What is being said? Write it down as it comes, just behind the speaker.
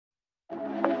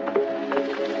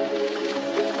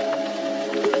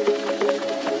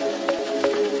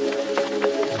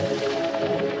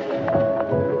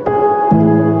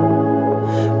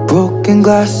Broken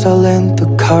glass all in the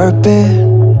carpet.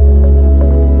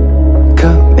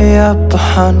 Cut me up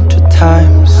 100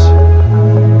 times.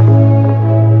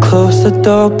 Close the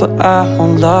door but I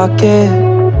won't lock it.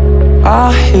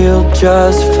 I'll heal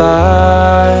just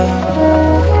fine.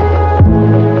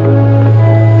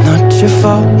 Not your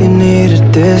fault you need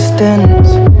a distance,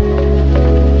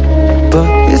 but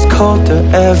it's colder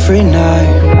every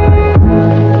night.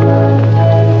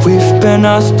 We've been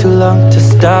us too long to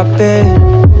stop it,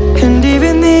 and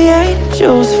even the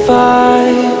angels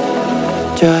fight.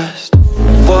 Just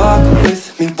walk with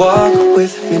me, walk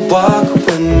with me, walk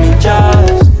with me.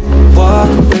 Just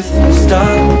walk with me,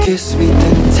 stop, kiss me,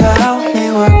 then tell me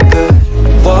we're good.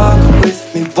 Walk with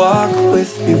me, walk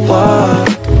with me, walk.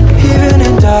 Even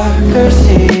in darker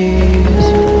seas,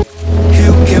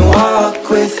 you can walk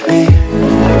with me.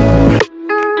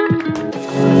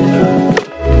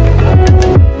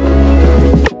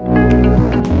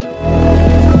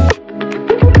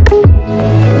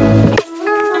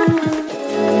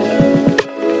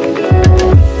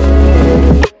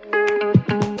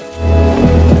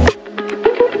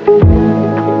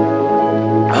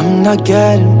 I'm not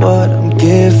getting what I'm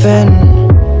giving,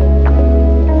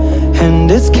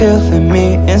 and it's killing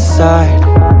me inside.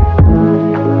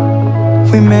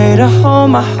 We made a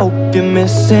home, I hope you're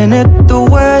missing it the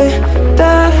way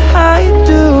that I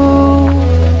do.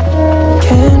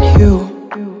 Can you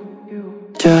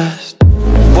just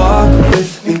walk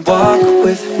with me, walk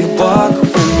with me, walk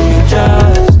with me.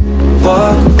 Just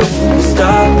walk with me,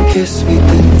 stop, kiss me,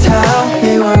 then tell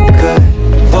me we're good.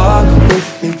 Walk with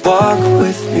me, walk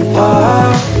with me,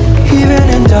 walk. Even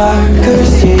in darker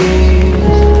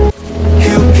seas,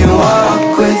 you can walk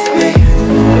with me.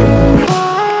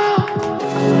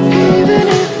 Even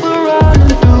if we're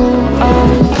running through all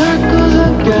the circles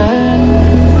again.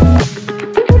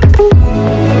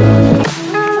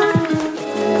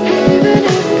 Even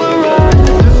if we're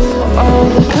running through all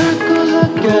the circles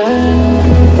again.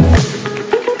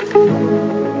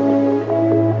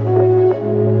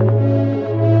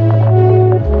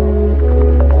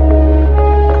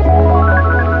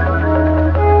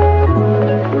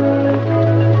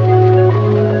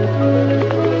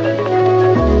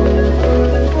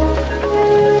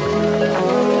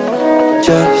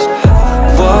 Just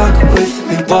walk with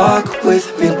me, walk with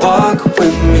me, walk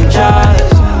with me.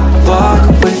 Just walk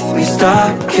with me,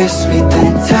 stop, kiss me,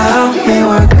 then tell me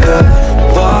we're good.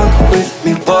 Walk with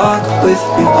me, walk with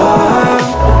me, walk.